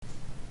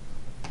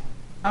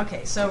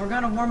Okay, so we're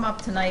going to warm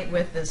up tonight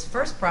with this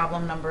first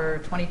problem, number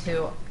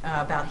 22,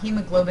 about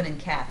hemoglobin in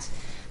cats.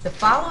 The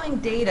following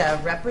data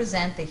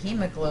represent the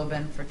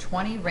hemoglobin for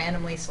 20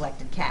 randomly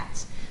selected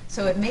cats.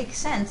 So it makes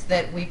sense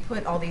that we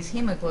put all these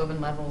hemoglobin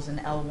levels in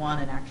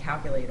L1 in our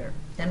calculator.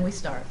 Then we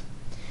start.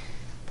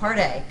 Part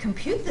A,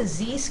 compute the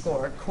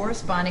z-score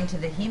corresponding to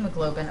the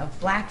hemoglobin of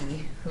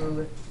Blackie,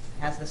 who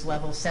has this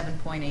level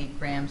 7.8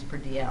 grams per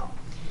dl.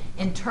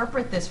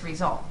 Interpret this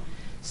result.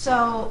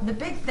 So the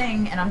big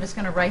thing, and I'm just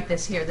going to write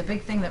this here, the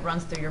big thing that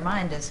runs through your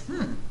mind is,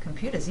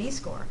 compute a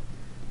z-score.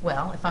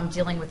 Well, if I'm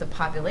dealing with a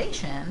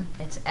population,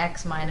 it's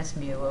x minus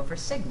mu over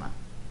sigma.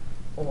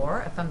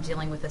 Or if I'm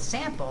dealing with a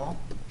sample,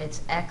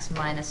 it's x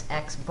minus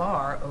x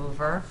bar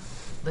over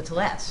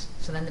little s.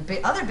 So then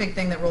the other big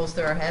thing that rolls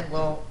through our head,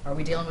 well, are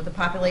we dealing with a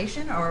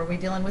population or are we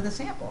dealing with a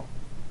sample?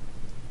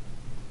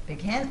 Big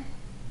hint,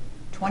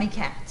 20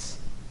 cats.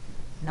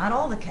 Not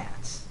all the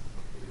cats.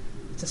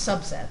 It's a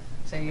subset.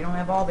 So you don't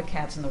have all the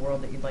cats in the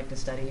world that you'd like to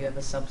study, you have a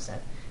subset.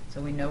 So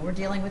we know we're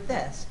dealing with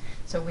this.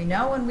 So we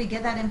know when we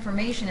get that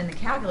information in the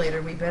calculator,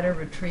 we better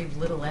retrieve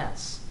little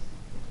s.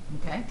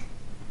 Okay?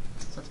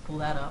 So let's pull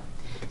that up.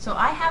 So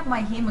I have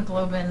my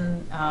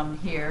hemoglobin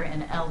here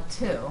in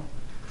L2.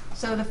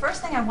 So the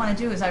first thing I want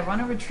to do is I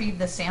want to retrieve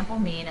the sample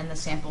mean and the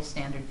sample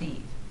standard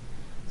dev.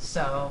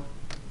 So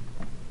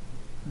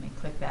let me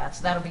click that.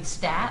 So that'll be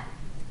stat,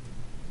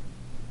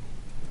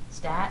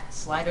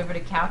 slide over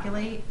to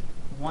calculate,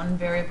 one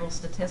variable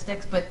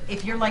statistics, but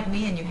if you're like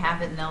me and you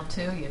have it in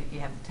L2, you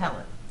have to tell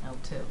it,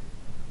 L2,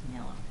 in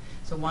yellow.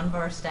 So one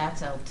bar stats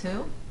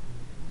L2.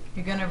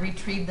 You're going to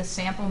retrieve the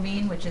sample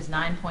mean, which is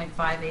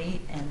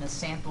 9.58, and the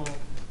sample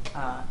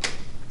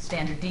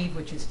standard dev,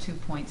 which is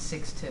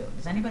 2.62.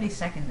 Does anybody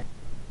second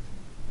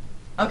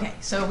that? Okay,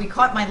 so we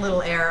caught my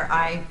little error.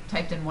 I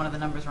typed in one of the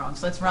numbers wrong.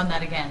 So let's run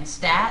that again.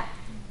 Stat,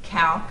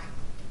 calc,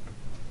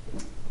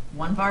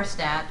 one bar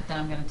stat, but then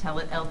I'm going to tell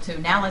it L2.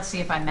 Now let's see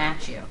if I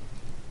match you.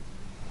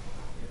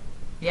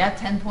 Yeah,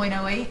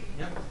 10.08?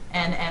 Yep.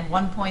 And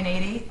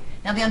 1.88?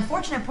 Now the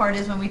unfortunate part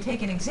is when we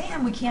take an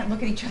exam, we can't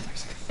look at each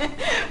other's.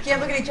 Can't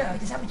look at each other.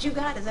 Is that what you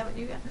got? Is that what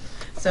you got?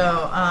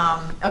 So,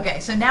 okay,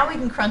 so now we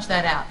can crunch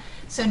that out.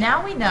 So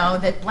now we know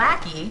that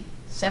Blackie,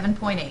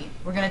 7.8,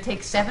 we're going to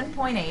take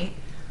 7.8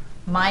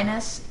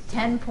 minus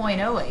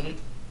 10.08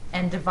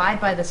 and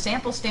divide by the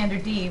sample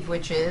standard dev,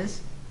 which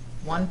is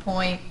I'm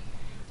going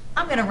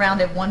to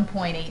round it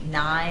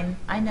 1.89.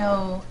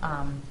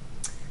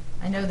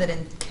 I know that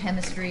in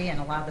chemistry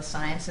and a lot of the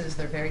sciences,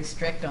 they're very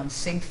strict on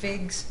sig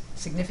figs,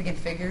 significant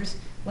figures.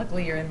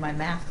 Luckily, you're in my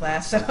math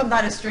class, so I'm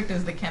not as strict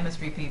as the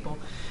chemistry people.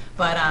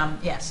 But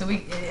yeah, so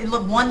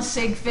look, one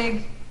sig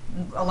fig,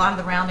 a lot of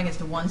the rounding is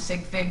to one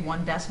sig fig,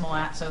 one decimal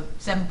at, so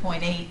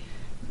 7.8.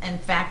 In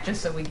fact,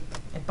 just so it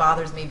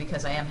bothers me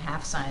because I am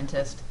half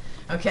scientist.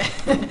 Okay,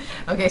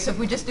 okay, so if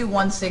we just do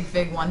one sig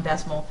fig, one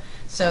decimal,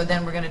 so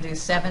then we're going to do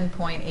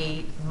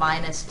 7.8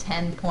 minus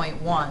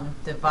 10.1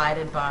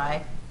 divided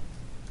by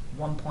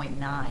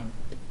 1.9.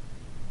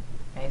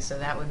 Okay, so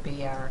that would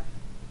be our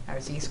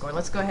z-score.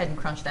 Let's go ahead and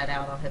crunch that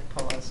out. I'll hit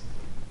pause.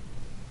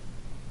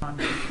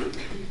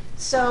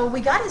 So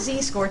we got a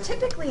z-score.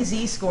 Typically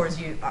z-scores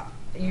you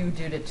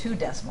do to 2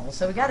 decimals.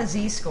 So we got a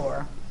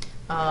z-score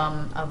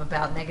of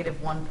about negative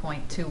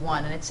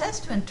 1.21, and it says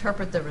to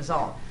interpret the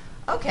result.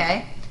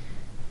 Okay,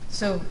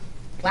 so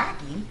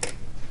Blackie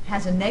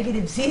has a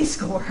negative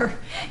z-score.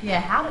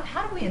 Yeah,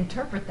 how do we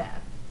interpret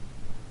that?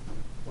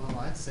 Well,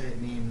 I'd say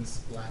it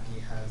means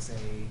Blackie has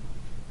a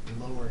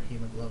lower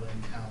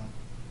hemoglobin count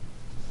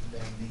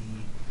than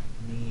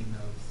the mean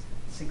of,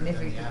 or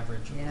than the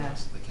average of the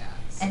rest of the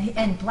cats.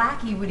 And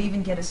Blackie would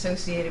even get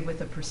associated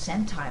with a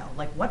percentile.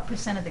 Like, what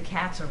percent of the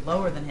cats are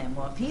lower than him?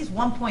 Well, if he's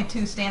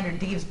 1.2 standard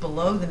devs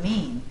below the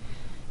mean,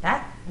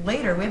 that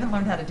later, we haven't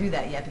learned how to do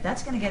that yet, but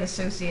that's going to get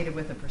associated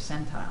with a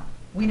percentile.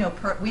 We know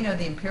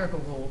the empirical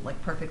rule,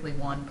 like perfectly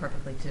 1,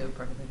 perfectly 2,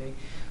 perfectly 3.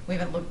 We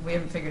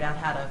haven't figured out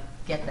how to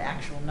get the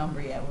actual number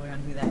yet. We're going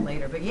to do that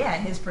later. But yeah,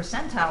 his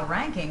percentile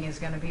ranking is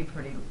going to be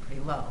pretty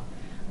low.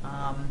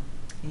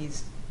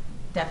 He's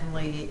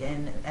definitely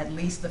in at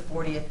least the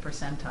 40th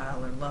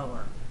percentile or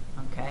lower.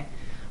 Okay.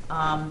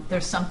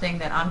 There's something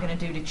that I'm going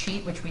to do to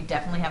cheat, which we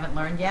definitely haven't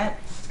learned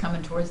yet. It's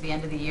coming towards the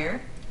end of the year.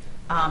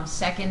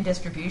 Second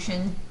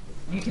distribution.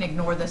 You can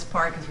ignore this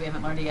part because we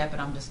haven't learned it yet,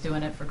 but I'm just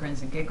doing it for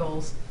grins and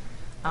giggles.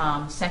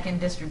 Second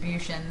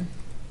distribution,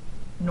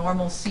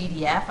 normal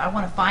CDF. I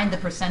want to find the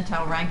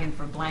percentile ranking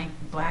for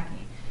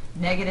Blackie.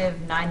 Negative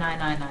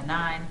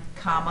 99999,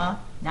 comma.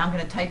 Now I'm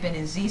going to type in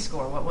his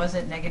z-score. What was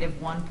it? Negative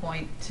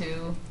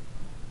 1.21.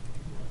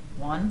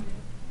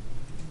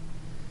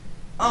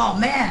 Oh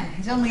man,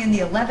 he's only in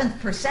the 11th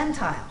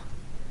percentile.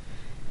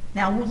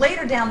 Now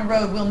later down the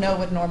road, we'll know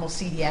what normal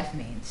CDF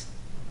means.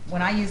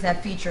 When I use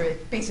that feature,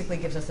 it basically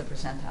gives us the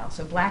percentile.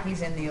 So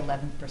Blackie's in the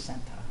 11th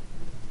percentile.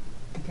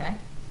 Okay?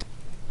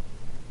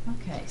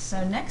 Okay,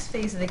 so next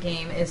phase of the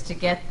game is to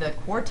get the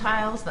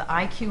quartiles, the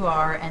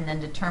IQR, and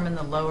then determine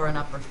the lower and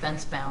upper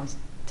fence bounds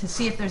to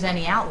see if there's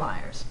any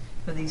outliers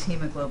for these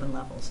hemoglobin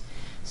levels.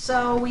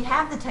 So we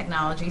have the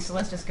technology, so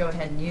let's just go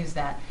ahead and use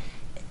that.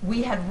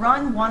 we had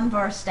run one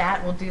var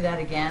stat. We'll do that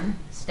again.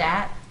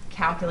 Stat,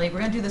 calculate. We're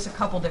going to do this a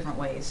couple different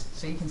ways,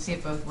 so you can see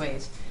it both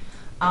ways.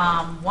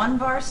 One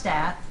var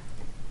stat,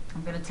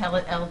 I'm going to tell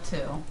it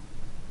L2.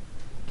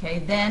 Okay,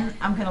 then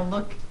I'm going to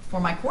look for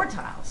my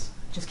quartiles.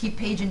 Just keep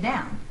paging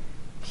down.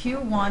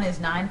 Q1 is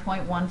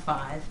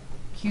 9.15.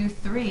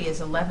 Q3 is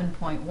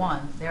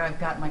 11.1. There I've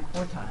got my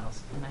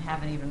quartiles, and I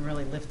haven't even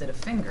really lifted a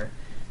finger.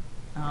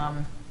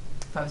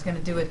 If I was going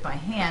to do it by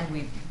hand,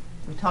 we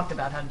talked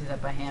about how to do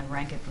that by hand,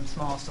 rank it from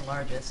smallest to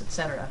largest,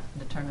 etc.,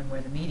 determine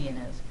where the median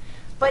is.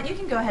 But you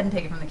can go ahead and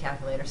take it from the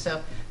calculator.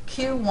 So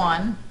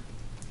Q1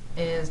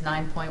 is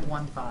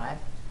 9.15.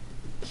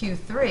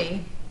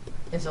 Q3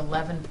 is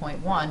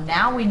 11.1.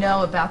 Now we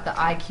know about the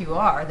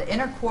IQR. The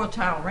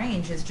interquartile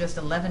range is just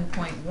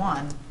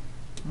 11.1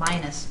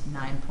 minus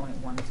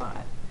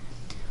 9.15.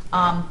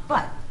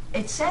 But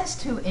it says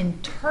to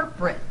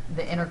interpret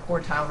the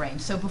interquartile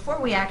range. So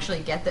before we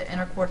actually get the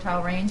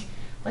interquartile range,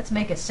 let's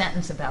make a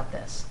sentence about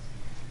this.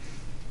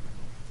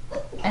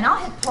 And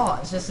I'll hit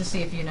pause just to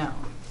see if you know.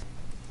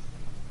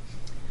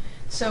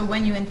 So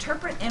when you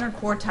interpret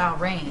interquartile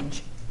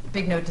range,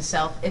 big note to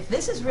self, if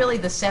this is really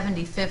the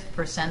 75th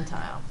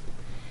percentile,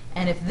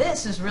 and if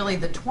this is really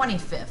the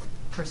 25th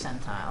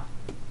percentile,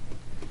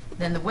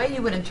 then the way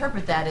you would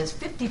interpret that is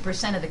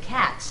 50% of the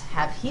cats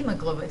have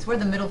hemoglobin. It's where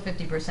the middle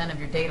 50% of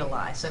your data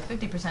lies. So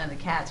 50% of the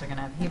cats are going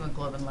to have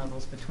hemoglobin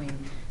levels between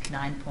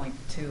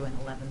 9.2 and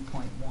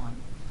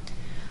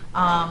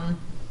 11.1.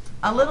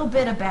 A little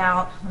bit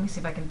about, let me see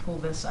if I can pull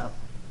this up,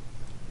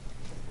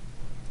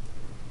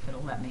 if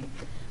it'll let me.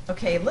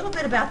 Okay, a little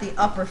bit about the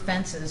upper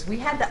fences. We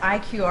had the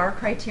IQR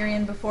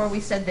criterion before. We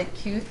said that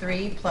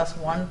Q3 plus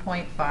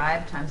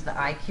 1.5 times the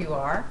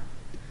IQR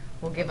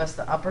will give us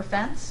the upper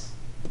fence.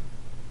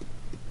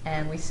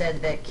 And we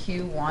said that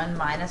Q1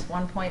 minus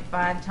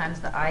 1.5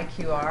 times the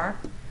IQR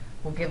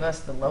will give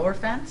us the lower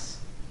fence.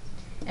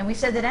 And we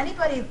said that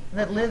anybody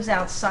that lives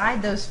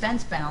outside those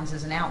fence bounds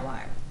is an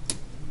outlier.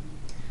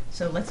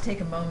 So let's take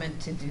a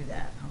moment to do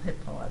that. I'll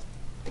hit pause.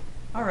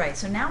 All right,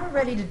 so now we're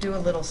ready to do a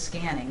little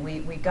scanning.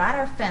 We got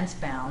our fence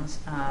bounds.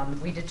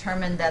 We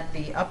determined that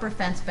the upper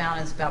fence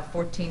bound is about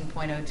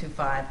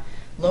 14.025,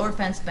 lower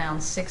fence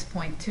bound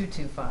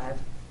 6.225.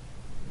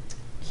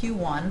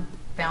 Q1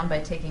 found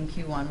by taking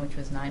Q1, which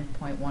was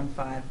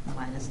 9.15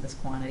 minus this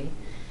quantity,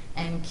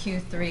 and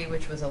Q3,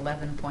 which was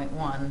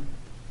 11.1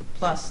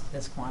 plus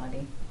this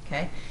quantity.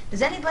 Okay.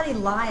 Does anybody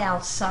lie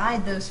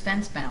outside those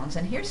fence bounds?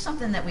 And here's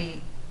something that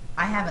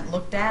I haven't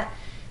looked at.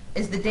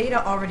 Is the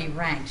data already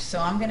ranked? So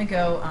I'm going to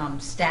go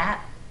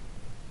stat.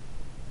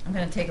 I'm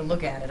going to take a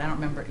look at it. I don't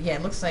remember. Yeah,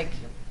 it looks like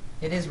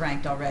it is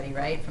ranked already,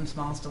 right, from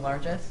smallest to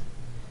largest.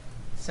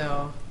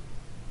 So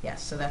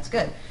yes, so that's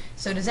good.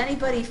 So does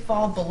anybody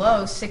fall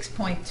below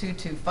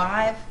 6.225?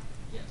 Yes.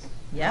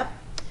 Yep.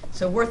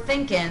 So we're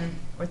thinking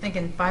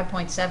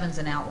 5.7 is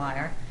an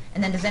outlier.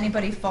 And then does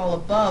anybody fall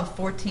above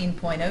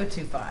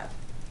 14.025?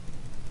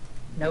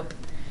 Nope.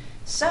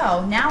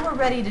 So now we're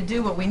ready to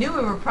do what we knew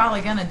we were probably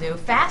going to do,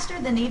 faster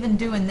than even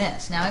doing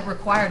this. Now it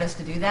required us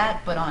to do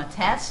that, but on a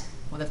test,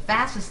 well, the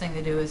fastest thing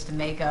to do is to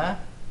make a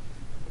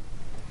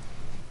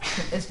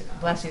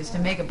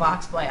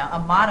box plot, a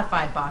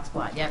modified box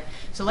plot. Yep.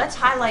 So let's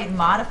highlight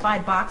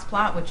modified box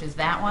plot, which is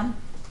that one.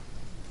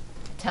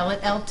 Tell it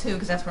L2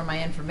 because that's where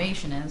my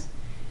information is.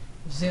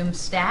 Zoom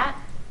stat,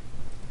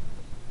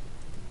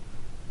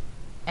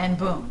 and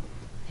boom,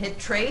 hit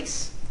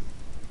trace.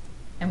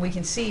 And we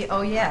can see,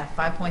 oh yeah,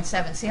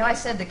 5.7. See how I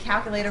said the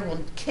calculator will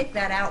kick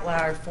that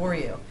outlier for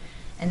you.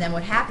 And then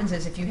what happens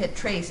is if you hit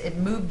trace, it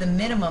moved the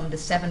minimum to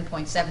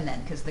 7.7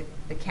 then, because the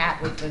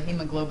cat with the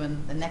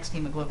hemoglobin, the next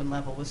hemoglobin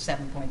level was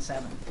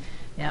 7.7.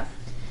 Yep.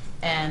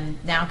 And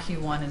now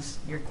Q1 is,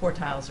 your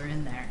quartiles are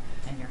in there,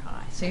 and you're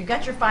high. So you've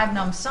got your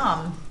 5-num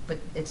sum, but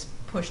it's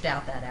pushed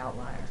out that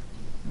outlier.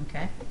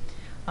 Okay?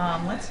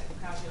 Let's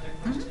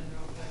calculate question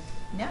real quick.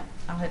 Yeah,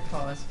 I'll hit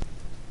pause.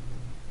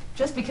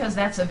 Just because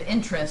that's of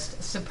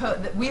interest,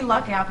 suppose that we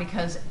luck out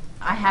because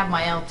I have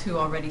my L2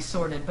 already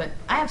sorted, but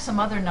I have some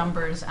other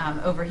numbers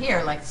over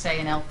here, like say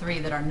in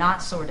L3, that are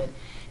not sorted.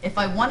 If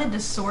I wanted to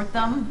sort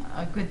them,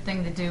 a good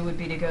thing to do would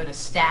be to go to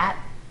Stat,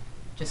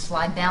 just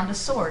slide down to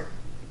Sort,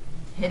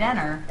 hit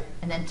Enter,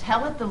 and then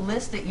tell it the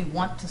list that you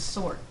want to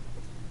sort.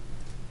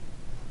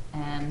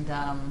 And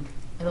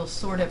it'll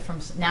sort it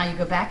from, now you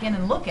go back in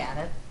and look at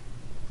it,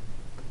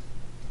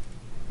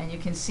 and you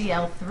can see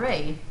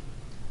L3.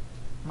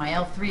 My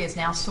L3 is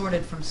now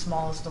sorted from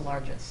smallest to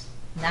largest.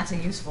 And that's a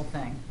useful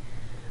thing.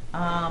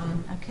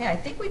 Okay, I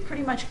think we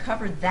pretty much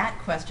covered that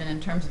question in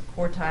terms of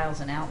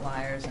quartiles and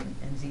outliers and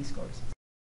z-scores.